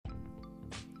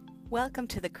Welcome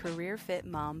to the Career Fit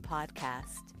Mom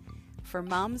podcast. For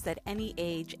moms at any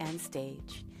age and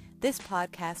stage, this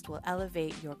podcast will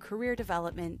elevate your career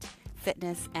development,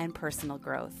 fitness, and personal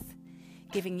growth,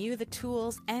 giving you the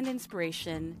tools and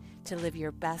inspiration to live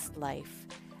your best life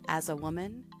as a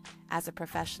woman, as a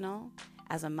professional,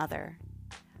 as a mother.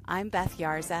 I'm Beth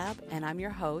Yarzab, and I'm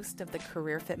your host of the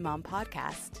Career Fit Mom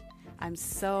podcast. I'm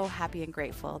so happy and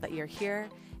grateful that you're here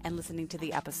and listening to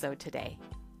the episode today.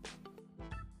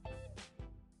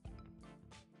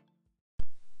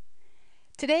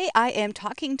 Today, I am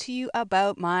talking to you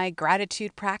about my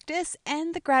gratitude practice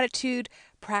and the gratitude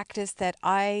practice that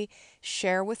I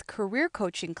share with career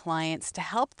coaching clients to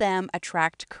help them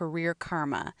attract career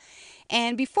karma.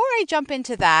 And before I jump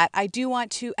into that, I do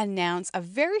want to announce a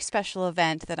very special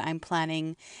event that I'm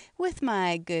planning with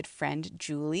my good friend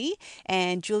Julie.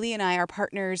 And Julie and I are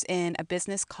partners in a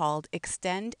business called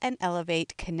Extend and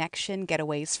Elevate Connection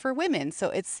Getaways for Women.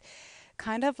 So it's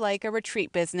kind of like a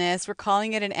retreat business. We're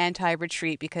calling it an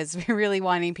anti-retreat because we're really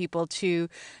wanting people to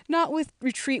not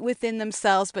retreat within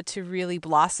themselves, but to really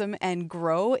blossom and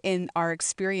grow in our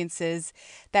experiences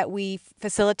that we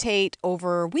facilitate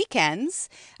over weekends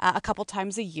a couple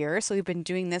times a year. So we've been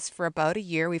doing this for about a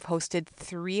year. We've hosted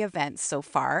 3 events so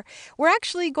far. We're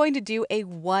actually going to do a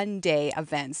one-day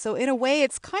event. So in a way,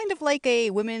 it's kind of like a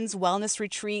women's wellness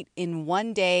retreat in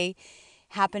one day,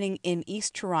 happening in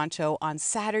East Toronto on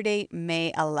Saturday,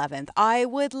 May 11th. I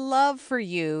would love for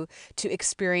you to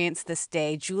experience this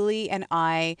day. Julie and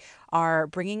I are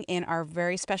bringing in our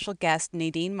very special guest,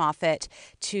 Nadine Moffat,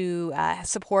 to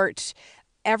support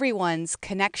everyone's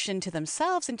connection to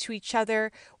themselves and to each other.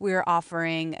 We're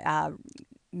offering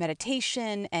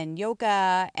meditation and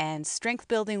yoga and strength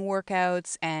building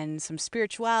workouts and some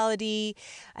spirituality,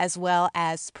 as well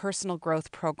as personal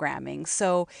growth programming.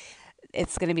 So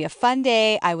it's going to be a fun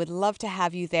day. I would love to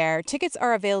have you there. Tickets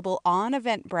are available on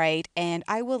Eventbrite, and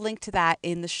I will link to that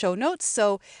in the show notes.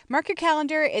 So mark your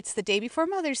calendar. It's the day before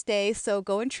Mother's Day, so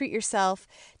go and treat yourself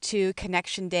to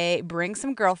Connection Day. Bring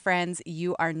some girlfriends.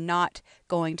 You are not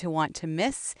going to want to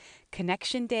miss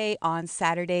Connection Day on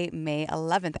Saturday, May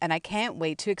 11th, and I can't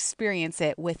wait to experience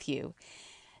it with you.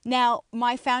 Now,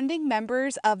 my founding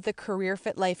members of the Career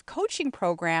Fit Life coaching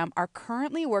program are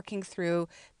currently working through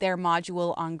their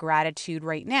module on gratitude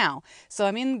right now. So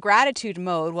I'm in gratitude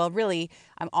mode. Well, really,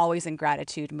 I'm always in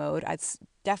gratitude mode. It's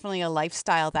definitely a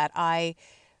lifestyle that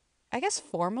I guess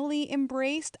formally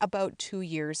embraced about 2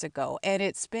 years ago, and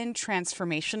it's been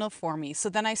transformational for me. So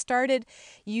then I started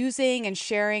using and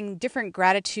sharing different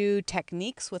gratitude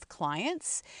techniques with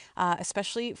clients,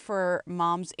 especially for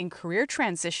moms in career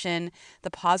transition.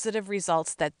 The positive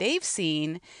results that they've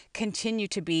seen continue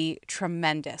to be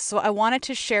tremendous. So I wanted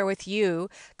to share with you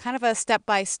kind of a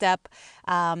step-by-step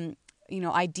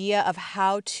idea of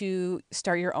how to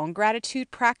start your own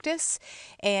gratitude practice.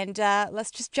 And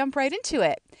let's just jump right into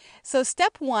it. So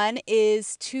step 1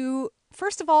 is to,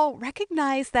 first of all,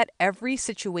 recognize that every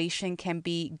situation can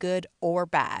be good or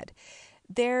bad.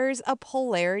 There's a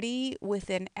polarity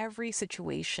within every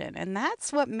situation, and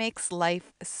that's what makes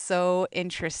life so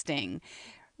interesting.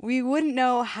 We wouldn't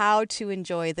know how to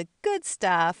enjoy the good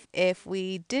stuff if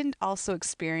we didn't also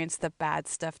experience the bad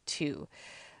stuff too.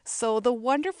 So the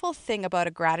wonderful thing about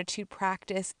a gratitude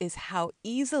practice is how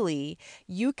easily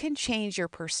you can change your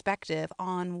perspective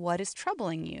on what is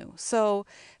troubling you. So,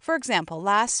 for example,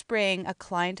 last spring, a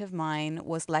client of mine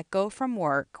was let go from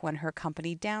work when her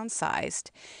company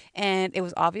downsized, and it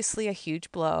was obviously a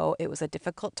huge blow. It was a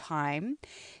difficult time.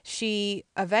 She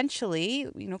eventually,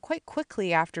 quite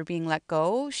quickly after being let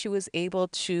go, she was able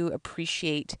to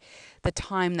appreciate the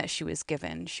time that she was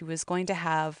given. She was going to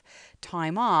have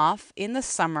time off in the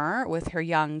summer with her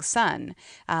young son.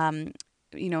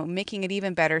 Making it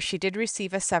even better, she did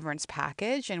receive a severance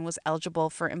package and was eligible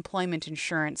for employment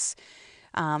insurance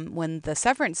when the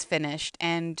severance finished.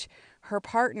 And her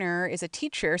partner is a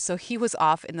teacher, so he was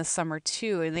off in the summer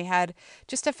too, and they had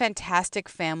just a fantastic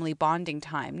family bonding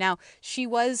time. Now, she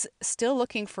was still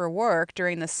looking for work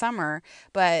during the summer,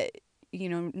 but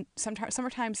sometimes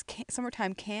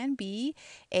summertime can be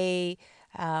a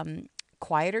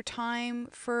quieter time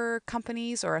for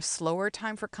companies, or a slower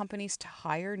time for companies to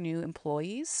hire new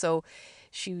employees. So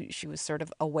she was sort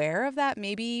of aware of that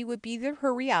maybe would be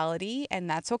her reality, and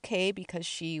that's okay because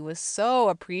she was so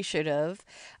appreciative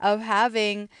of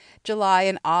having July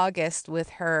and August with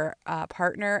her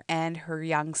partner and her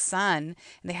young son.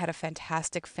 And they had a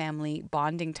fantastic family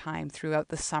bonding time throughout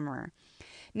the summer.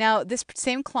 Now, this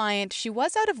same client, she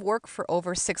was out of work for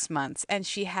over 6 months, and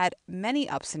she had many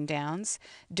ups and downs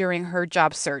during her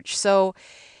job search. So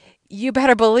you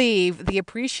better believe the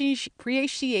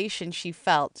appreciation she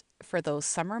felt for those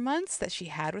summer months that she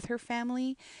had with her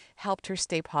family helped her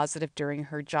stay positive during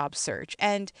her job search.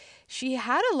 And she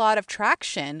had a lot of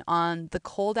traction on the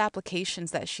cold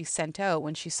applications that she sent out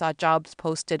when she saw jobs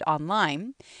posted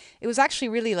online. It was actually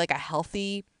really like a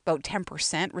healthy, about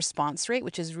 10% response rate,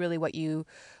 which is really what you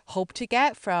hope to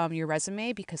get from your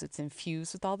resume because it's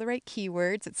infused with all the right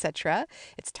keywords, etc.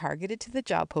 It's targeted to the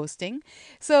job posting.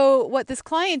 So what this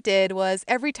client did was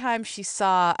every time she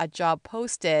saw a job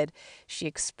posted, she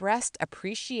expressed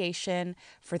appreciation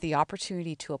for the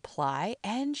opportunity to apply,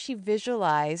 and she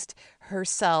visualized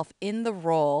herself in the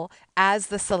role as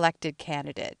the selected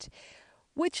candidate.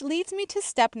 Which leads me to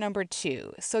step number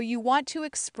 2. So you want to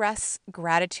express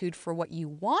gratitude for what you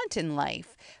want in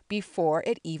life before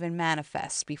it even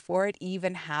manifests, before it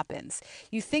even happens.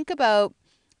 You think about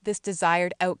this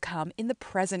desired outcome in the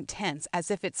present tense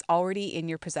as if it's already in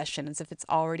your possession, as if it's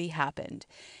already happened.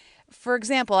 For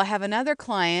example, I have another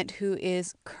client who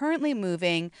is currently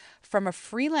moving from a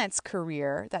freelance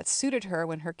career that suited her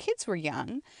when her kids were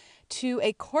young to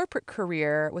a corporate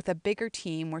career with a bigger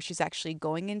team where she's actually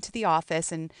going into the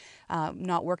office and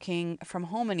not working from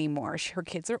home anymore. Her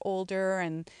kids are older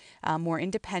and more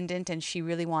independent, and she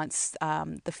really wants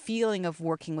the feeling of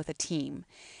working with a team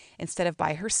instead of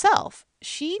by herself.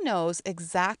 She knows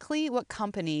exactly what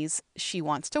companies she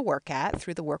wants to work at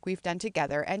through the work we've done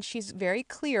together, and she's very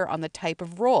clear on the type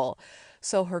of role.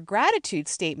 So her gratitude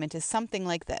statement is something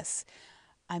like this: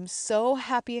 I'm so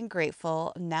happy and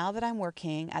grateful now that I'm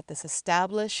working at this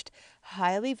established,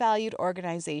 highly valued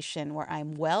organization where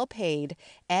I'm well paid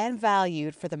and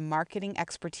valued for the marketing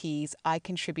expertise I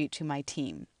contribute to my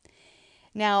team.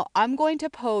 Now, I'm going to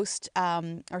post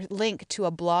or link to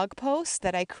a blog post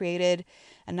that I created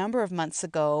a number of months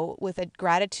ago with a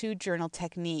gratitude journal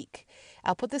technique.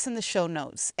 I'll put this in the show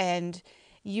notes, and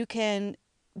you can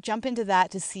jump into that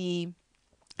to see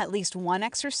at least one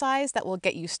exercise that will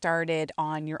get you started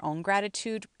on your own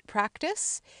gratitude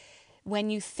practice. When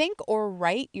you think or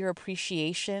write your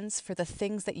appreciations for the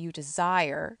things that you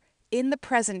desire in the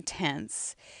present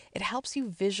tense, it helps you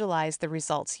visualize the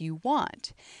results you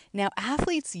want. Now,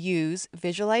 athletes use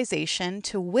visualization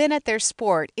to win at their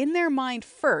sport in their mind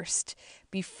first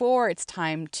before it's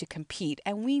time to compete.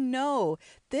 And we know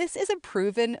this is a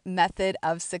proven method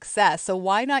of success. So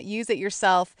why not use it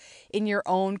yourself in your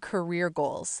own career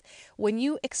goals? When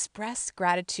you express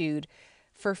gratitude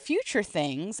for future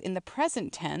things in the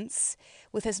present tense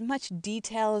with as much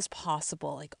detail as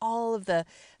possible, like all of the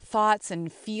thoughts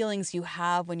and feelings you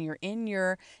have when you're in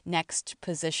your next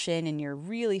position and you're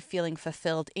really feeling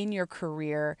fulfilled in your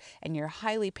career and you're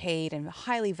highly paid and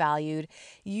highly valued,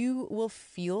 you will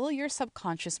fuel your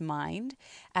subconscious mind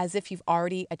as if you've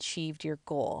already achieved your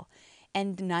goal.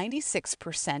 And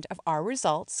 96% of our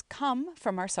results come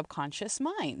from our subconscious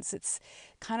minds. It's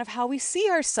kind of how we see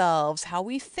ourselves, how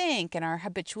we think, and our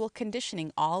habitual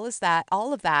conditioning. All of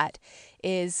that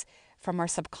is from our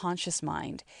subconscious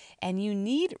mind. And you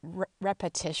need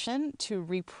repetition to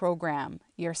reprogram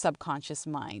your subconscious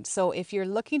mind. So if you're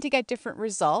looking to get different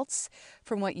results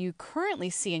from what you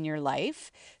currently see in your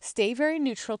life, stay very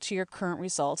neutral to your current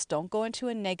results. Don't go into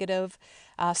a negative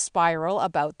spiral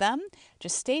about them.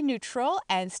 Just stay neutral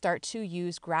and start to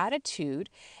use gratitude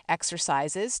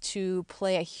exercises to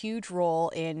play a huge role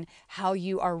in how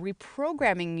you are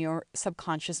reprogramming your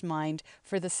subconscious mind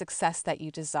for the success that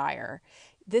you desire.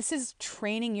 This is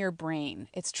training your brain.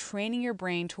 It's training your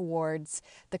brain towards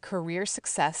the career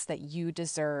success that you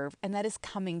deserve and that is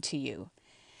coming to you.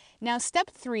 Now, step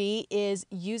 3 is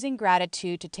using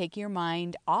gratitude to take your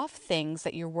mind off things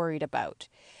that you're worried about.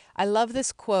 I love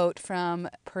this quote from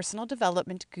personal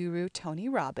development guru Tony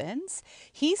Robbins.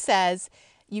 He says,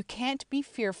 "You can't be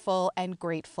fearful and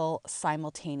grateful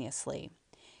simultaneously."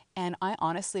 And I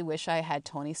honestly wish I had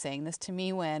Tony saying this to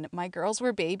me when my girls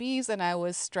were babies and I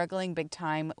was struggling big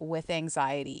time with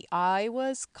anxiety. I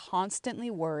was constantly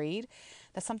worried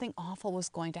that something awful was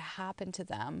going to happen to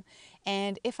them.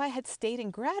 And if I had stayed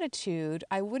in gratitude,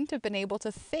 I wouldn't have been able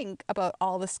to think about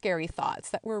all the scary thoughts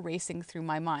that were racing through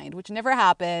my mind, which never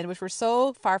happened, which were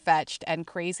so far-fetched and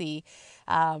crazy.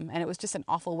 And it was just an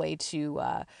awful way to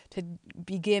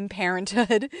begin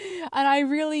parenthood. And I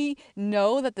really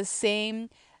know that the same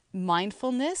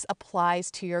mindfulness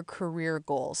applies to your career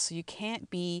goals. So you can't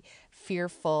be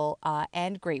fearful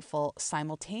and grateful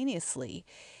simultaneously.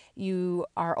 You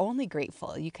are only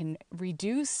grateful. You can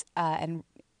reduce and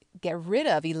get rid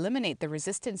of, eliminate the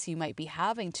resistance you might be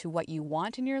having to what you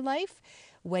want in your life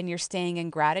when you're staying in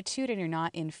gratitude and you're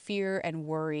not in fear and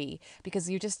worry, because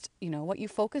you just, what you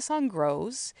focus on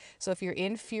grows. So if you're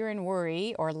in fear and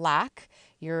worry or lack,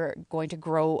 you're going to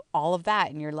grow all of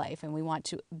that in your life. And we want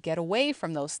to get away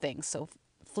from those things. So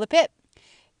flip it.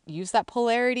 Use that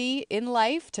polarity in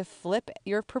life to flip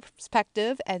your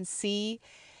perspective and see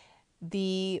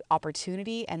the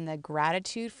opportunity and the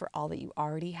gratitude for all that you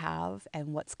already have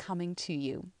and what's coming to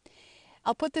you.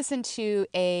 I'll put this into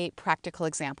a practical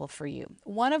example for you.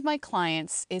 One of my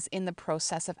clients is in the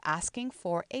process of asking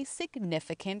for a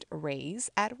significant raise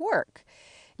at work.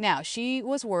 Now, she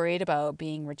was worried about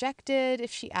being rejected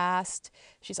if she asked.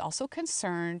 She's also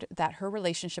concerned that her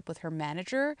relationship with her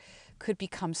manager could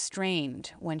become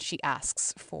strained when she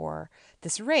asks for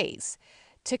this raise.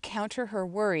 To counter her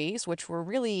worries, which were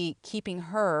really keeping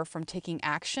her from taking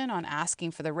action on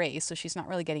asking for the raise, so she's not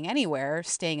really getting anywhere,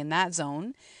 staying in that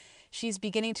zone, she's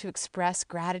beginning to express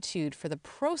gratitude for the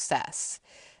process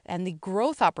and the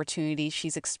growth opportunity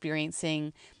she's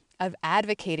experiencing of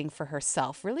advocating for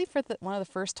herself, really for one of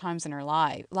the first times in her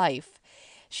life.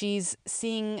 She's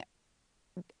seeing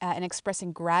and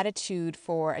expressing gratitude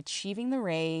for achieving the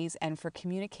raise and for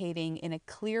communicating in a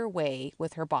clear way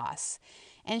with her boss.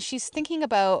 And she's thinking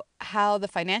about how the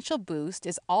financial boost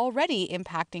is already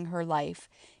impacting her life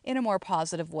in a more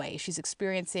positive way. She's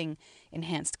experiencing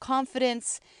enhanced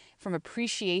confidence from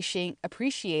appreciating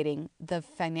the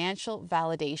financial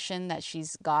validation that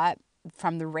she's got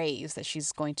from the raise that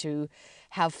she's going to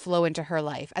have flow into her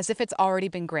life, as if it's already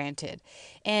been granted.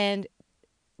 And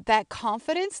that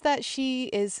confidence that she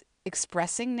is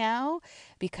expressing now,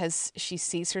 because she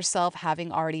sees herself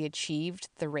having already achieved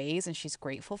the raise and she's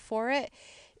grateful for it,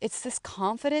 it's this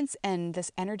confidence and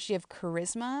this energy of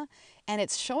charisma, and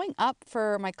it's showing up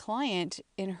for my client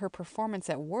in her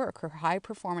performance at work. Her high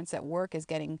performance at work is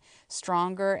getting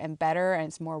stronger and better, and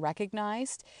it's more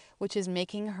recognized, which is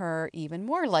making her even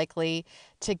more likely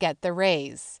to get the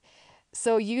raise.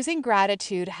 So using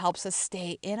gratitude helps us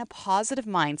stay in a positive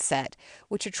mindset,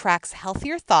 which attracts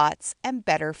healthier thoughts and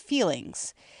better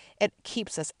feelings. It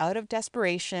keeps us out of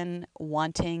desperation,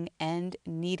 wanting, and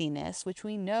neediness, which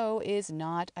we know is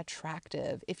not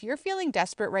attractive. If you're feeling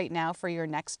desperate right now for your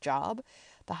next job,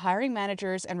 the hiring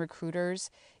managers and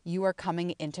recruiters you are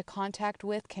coming into contact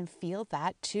with can feel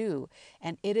that too,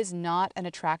 and it is not an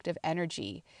attractive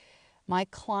energy. My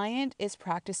client is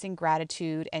practicing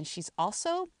gratitude, and she's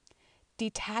also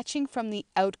detaching from the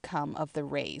outcome of the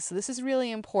raise. So this is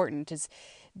really important, is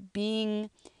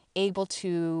being able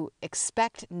to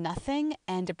expect nothing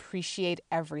and appreciate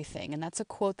everything. And that's a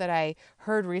quote that I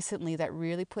heard recently that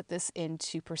really put this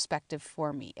into perspective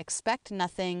for me. Expect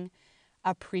nothing,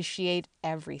 appreciate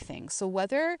everything. So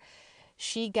whether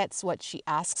she gets what she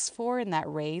asks for in that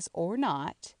raise or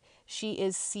not, she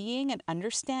is seeing and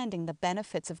understanding the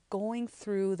benefits of going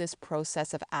through this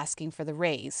process of asking for the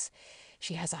raise.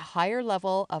 She has a higher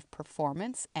level of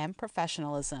performance and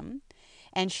professionalism,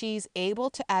 and she's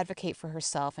able to advocate for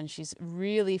herself, and she's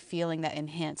really feeling that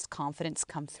enhanced confidence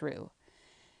come through.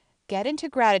 Get into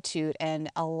gratitude and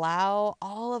allow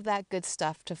all of that good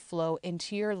stuff to flow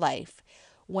into your life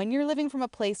when you're living from a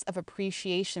place of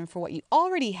appreciation for what you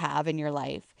already have in your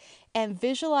life and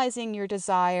visualizing your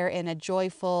desire in a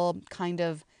joyful kind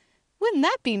of, wouldn't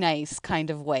that be nice kind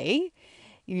of way.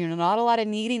 You know, not a lot of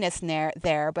neediness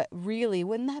there, but really,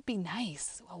 wouldn't that be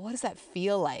nice? Well, what does that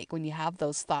feel like when you have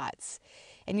those thoughts?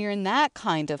 And you're in that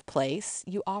kind of place,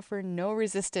 you offer no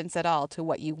resistance at all to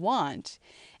what you want,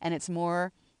 and it's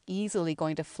more easily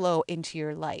going to flow into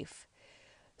your life.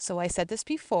 So I said this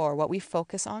before, what we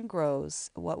focus on grows.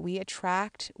 What we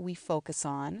attract, we focus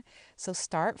on. So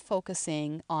start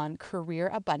focusing on career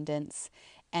abundance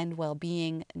and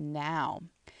well-being now.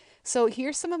 So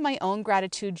here's some of my own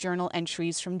gratitude journal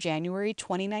entries from January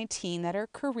 2019 that are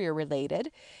career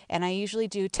related. And I usually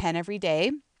do 10 every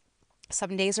day.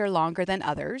 Some days are longer than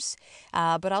others,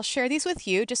 but I'll share these with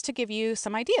you just to give you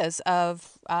some ideas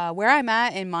of where I'm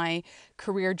at in my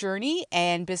career journey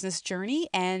and business journey,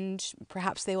 and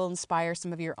perhaps they will inspire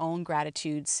some of your own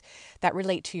gratitudes that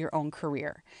relate to your own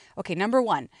career. Okay, number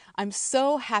one, I'm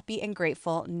so happy and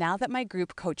grateful now that my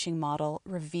group coaching model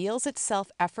reveals itself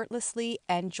effortlessly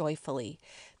and joyfully.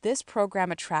 This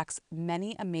program attracts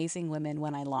many amazing women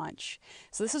when I launch.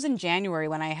 So this was in January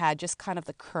when I had just kind of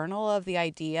the kernel of the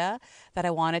idea that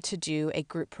I wanted to do a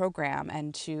group program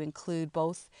and to include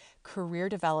both career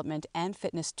development and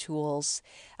fitness tools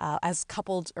as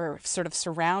coupled or sort of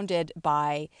surrounded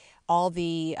by all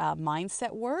the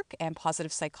mindset work and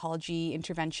positive psychology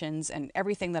interventions and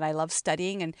everything that I love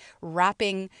studying, and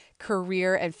wrapping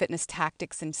career and fitness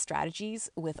tactics and strategies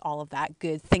with all of that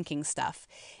good thinking stuff.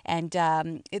 And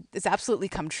it's absolutely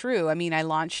come true. I mean, I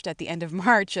launched at the end of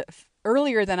March,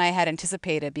 earlier than I had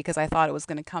anticipated, because I thought it was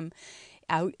going to come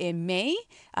out in May.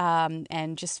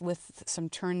 And just with some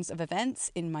turns of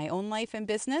events in my own life and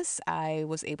business, I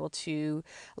was able to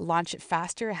launch it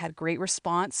faster. I had great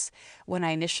response when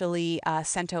I initially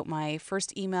sent out my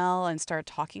first email and started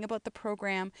talking about the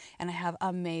program. And I have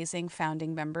amazing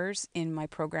founding members in my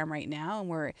program right now. And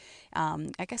we're,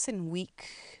 I guess, in week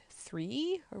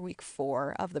 3 or week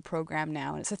 4 of the program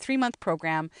now. And it's a 3-month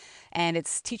program, and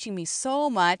it's teaching me so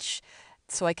much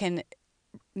so I can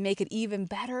make it even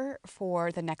better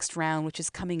for the next round, which is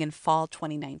coming in fall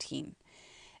 2019.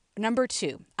 Number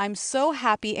 2, I'm so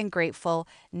happy and grateful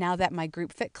now that my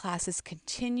group fit classes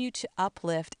continue to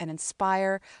uplift and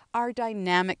inspire our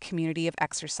dynamic community of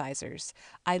exercisers.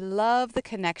 I love the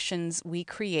connections we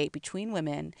create between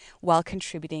women while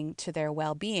contributing to their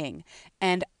well-being.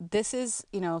 And this is,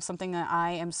 something that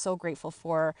I am so grateful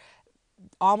for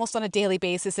almost on a daily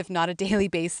basis, if not a daily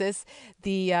basis.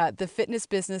 The fitness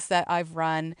business that I've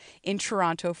run in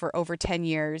Toronto for over 10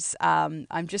 years,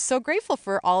 I'm just so grateful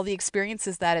for all the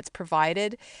experiences that it's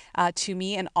provided to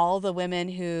me and all the women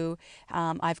who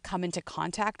I've come into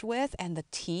contact with, and the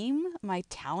team, my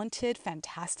talented,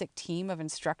 fantastic team of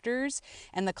instructors,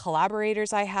 and the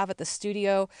collaborators I have at the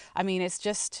studio. I mean,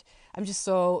 I'm just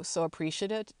so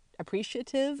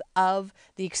appreciative of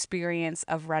the experience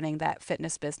of running that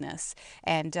fitness business.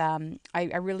 And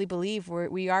I really believe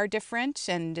we are different,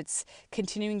 and it's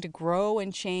continuing to grow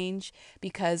and change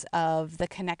because of the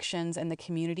connections and the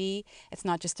community. It's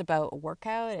not just about a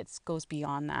workout, it goes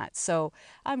beyond that. So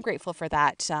I'm grateful for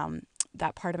that,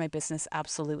 that part of my business,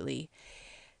 absolutely.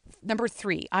 Number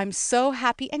 3, I'm so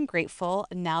happy and grateful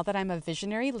now that I'm a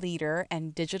visionary leader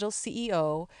and digital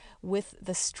CEO with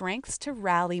the strengths to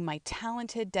rally my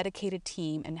talented, dedicated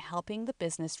team in helping the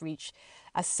business reach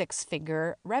a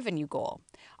 6-figure revenue goal.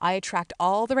 I attract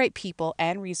all the right people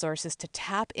and resources to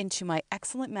tap into my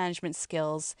excellent management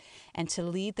skills and to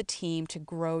lead the team to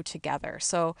grow together.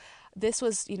 So this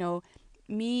was,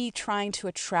 me trying to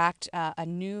attract a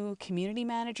new community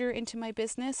manager into my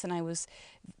business, and I was,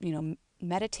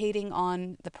 meditating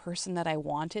on the person that I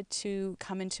wanted to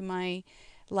come into my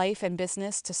life and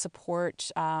business to support,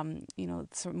 some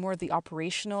more of the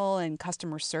operational and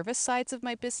customer service sides of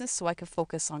my business, so I could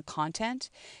focus on content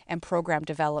and program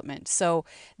development. So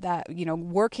that,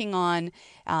 working on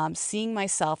seeing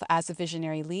myself as a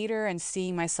visionary leader and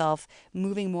seeing myself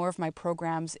moving more of my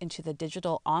programs into the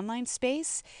digital online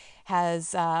space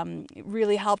has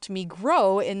really helped me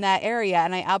grow in that area.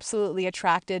 And I absolutely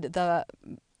attracted the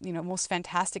most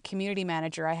fantastic community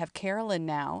manager. I have Carolyn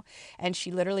now, and she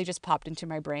literally just popped into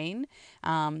my brain,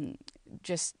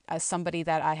 just as somebody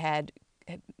that I had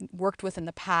worked with in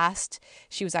the past.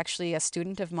 She was actually a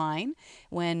student of mine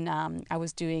when I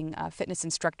was doing a fitness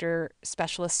instructor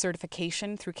specialist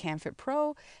certification through CanFit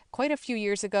Pro quite a few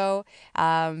years ago.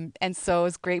 And so I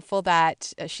was grateful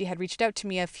that she had reached out to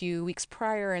me a few weeks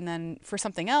prior and then for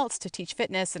something else to teach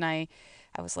fitness. And I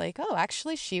was like, oh,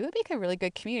 actually, she would make a really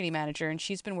good community manager. And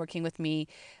she's been working with me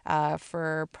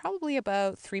for probably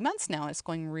about 3 months now. And it's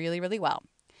going really, really well.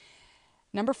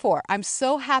 Number 4, I'm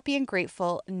so happy and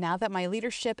grateful now that my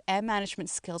leadership and management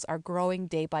skills are growing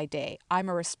day by day. I'm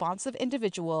a responsive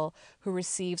individual who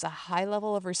receives a high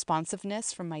level of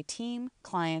responsiveness from my team,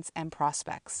 clients, and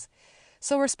prospects.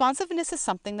 So responsiveness is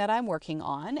something that I'm working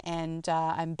on, and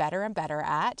I'm better and better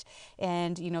at.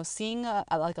 And, seeing a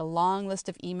long list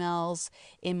of emails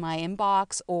in my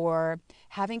inbox or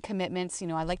having commitments,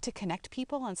 I like to connect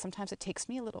people, and sometimes it takes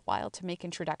me a little while to make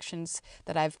introductions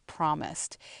that I've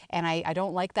promised. And I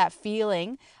don't like that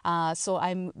feeling, so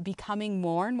I'm becoming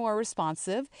more and more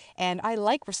responsive. And I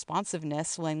like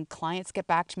responsiveness when clients get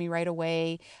back to me right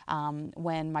away,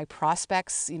 when my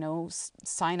prospects,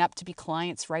 sign up to be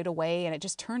clients right away, and it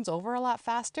just turns over a lot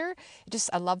faster.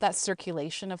 I love that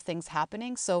circulation of things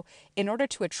happening. So in order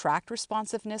to attract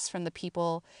responsiveness from the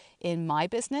people in my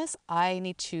business, I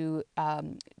need to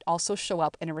also show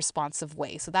up in a responsive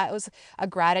way. So that was a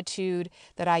gratitude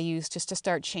that I used just to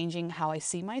start changing how I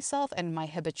see myself and my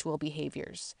habitual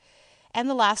behaviors. And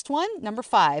the last one, number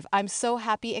 5, I'm so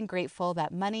happy and grateful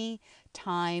that money,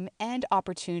 time, and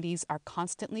opportunities are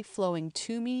constantly flowing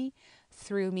to me,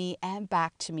 through me, and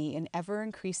back to me in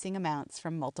ever-increasing amounts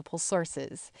from multiple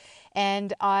sources.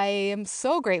 And I am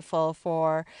so grateful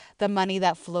for the money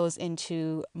that flows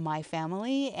into my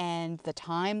family and the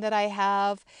time that I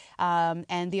have,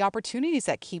 and the opportunities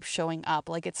that keep showing up.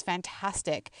 Like, it's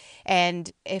fantastic.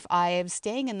 And if I am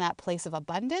staying in that place of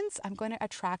abundance, I'm going to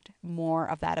attract more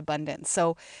of that abundance.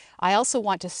 So I also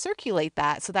want to circulate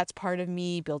that. So that's part of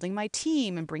me building my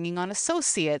team and bringing on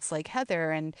associates like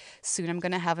Heather. And soon I'm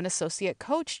going to have an associate associate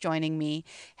coach joining me.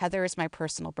 Heather is my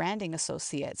personal branding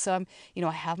associate. So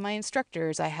I have my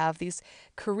instructors. I have these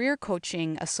career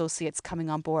coaching associates coming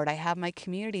on board. I have my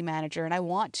community manager, and I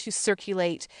want to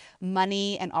circulate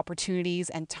money and opportunities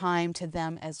and time to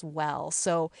them as well.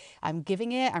 So I'm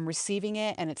giving it, I'm receiving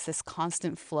it, and it's this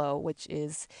constant flow, which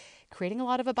is creating a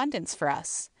lot of abundance for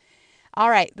us. All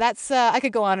right, that's I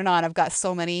could go on and on. I've got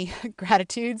so many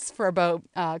gratitudes for about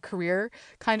career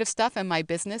kind of stuff and my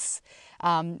business,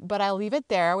 but I'll leave it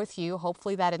there with you.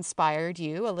 Hopefully that inspired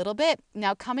you a little bit.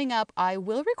 Now, coming up, I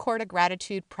will record a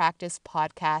gratitude practice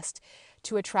podcast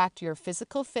to attract your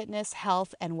physical fitness,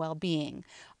 health, and well-being.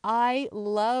 I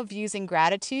love using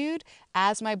gratitude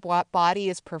as my body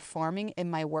is performing in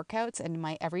my workouts and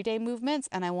my everyday movements,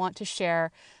 and I want to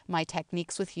share my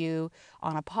techniques with you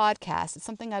on a podcast. It's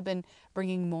something I've been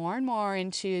bringing more and more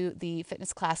into the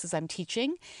fitness classes I'm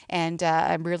teaching, and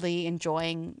I'm really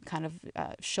enjoying kind of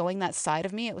showing that side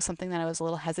of me. It was something that I was a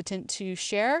little hesitant to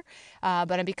share,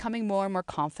 but I'm becoming more and more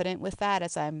confident with that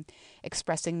as I'm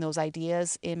expressing those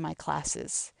ideas in my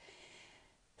classes.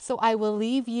 So I will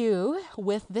leave you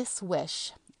with this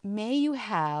wish. May you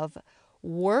have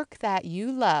work that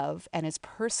you love and is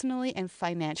personally and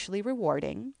financially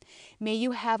rewarding. May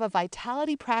you have a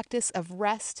vitality practice of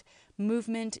rest,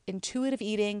 movement, intuitive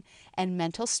eating, and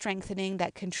mental strengthening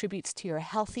that contributes to your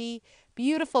healthy,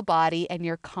 beautiful body and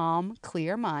your calm,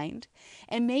 clear mind.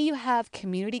 And may you have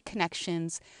community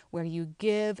connections where you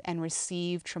give and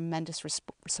receive tremendous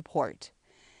support.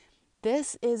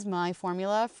 This is my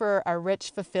formula for a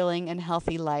rich, fulfilling, and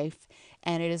healthy life,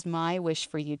 and it is my wish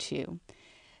for you too.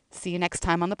 See you next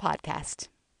time on the podcast.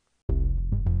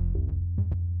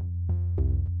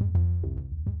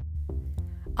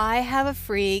 I have a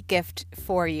free gift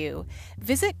for you.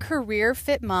 Visit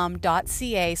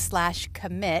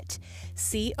careerfitmom.ca/commit,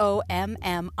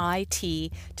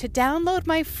 COMMIT, to download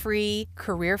my free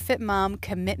Career Fit Mom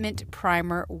Commitment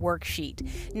Primer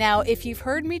worksheet. Now, if you've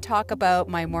heard me talk about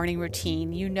my morning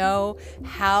routine, you know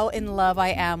how in love I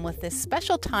am with this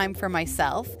special time for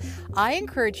myself. I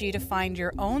encourage you to find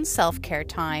your own self-care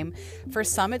time. For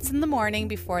some, it's in the morning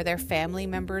before their family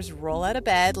members roll out of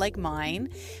bed, like mine,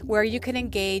 where you can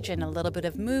engage in a little bit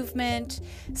of movement,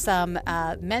 some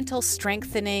mental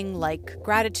strengthening like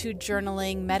gratitude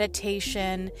journaling,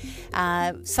 meditation,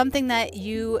 something that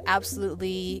you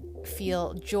absolutely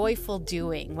feel joyful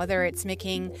doing, whether it's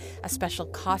making a special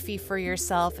coffee for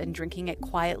yourself and drinking it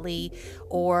quietly,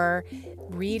 or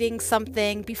reading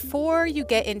something before you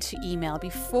get into email,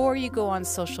 before you go on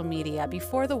social media,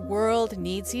 before the world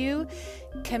needs you.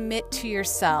 Commit to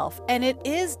yourself. And it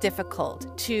is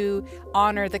difficult to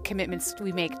honor the commitments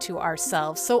we make to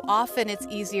ourselves. So often it's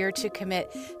easier to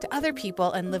commit to other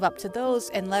people and live up to those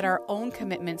and let our own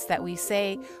commitments that we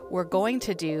say we're going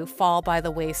to do fall by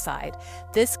the wayside.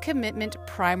 This commitment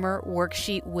primer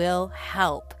worksheet will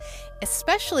help,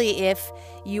 especially if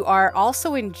you are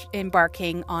also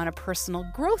embarking on a personal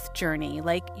growth journey,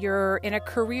 like you're in a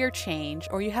career change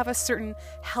or you have a certain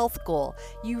health goal.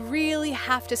 You really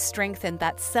have to strengthen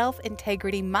that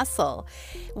self-integrity muscle.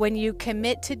 When you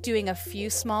commit to doing a few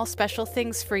small special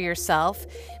things for yourself,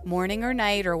 morning or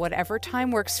night or whatever time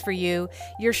works for you,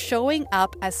 you're showing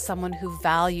up as someone who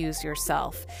values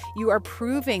yourself. You are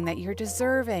proving that you're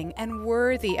deserving and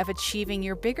worthy of achieving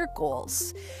your bigger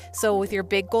goals. So with your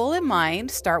big goal in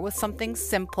mind, start with something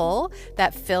simple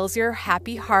that fills your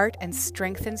happy heart and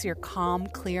strengthens your calm,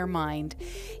 clear mind.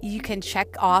 You can check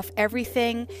off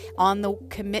everything on the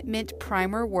commitment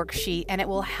primer worksheet, and it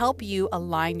will help you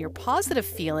align your positive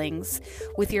feelings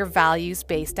with your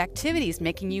values-based activities,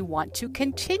 making you want to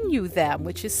continue them,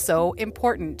 which is so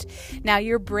important. Now,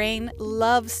 your brain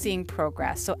loves seeing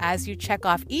progress. So as you check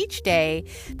off each day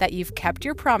that you've kept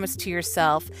your promise to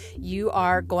yourself, you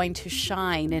are going to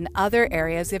shine in other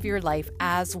areas of your life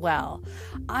as well.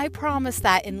 I promise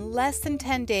that in less than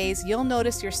 10 days, you'll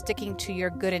notice you're sticking to your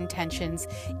good intentions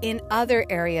in other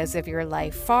areas of your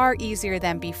life far easier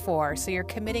than before. So you're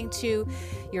committing to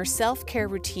your self-care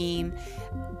routine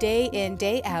day in,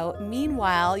 day out.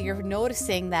 Meanwhile, you're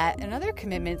noticing that another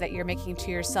commitment that you're making to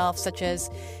yourself, such as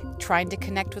trying to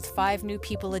connect with 5 new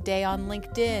people a day on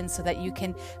LinkedIn so that you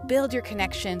can build your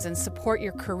connections and support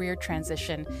your career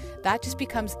transition, that just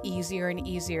becomes easier and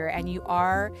easier, and you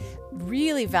are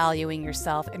really valuing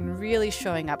yourself and really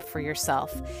showing up for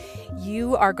yourself.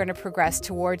 You are going to progress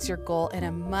towards your goal in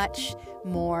a much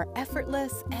more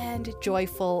effortless and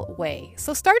joyful way.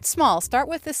 So start small. Start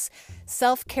with this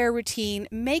self-care routine,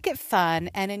 make it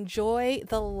fun, and enjoy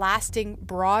the lasting,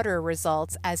 broader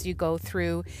results as you go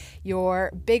through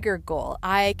your bigger goal.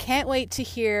 I can't wait to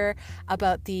hear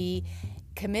about the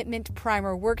commitment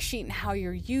primer worksheet and how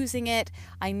you're using it.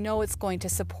 I know it's going to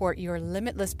support your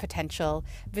limitless potential.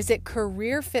 Visit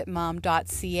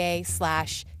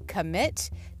careerfitmom.ca/commit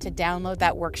to download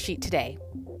that worksheet today.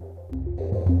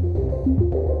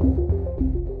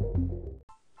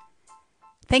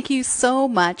 Thank you so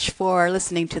much for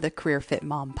listening to the Career Fit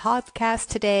Mom podcast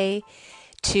today.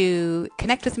 To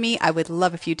connect with me, I would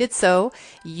love if you did so.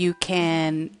 You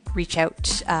can reach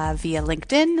out via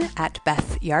LinkedIn at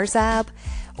Beth Yarzab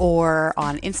or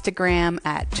on Instagram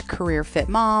at Career Fit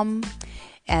Mom,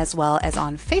 as well as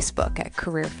on Facebook at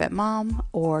Career Fit Mom,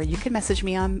 or you can message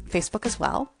me on Facebook as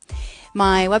well.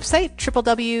 My website,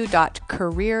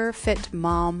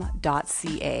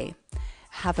 www.careerfitmom.ca.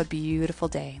 Have a beautiful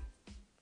day.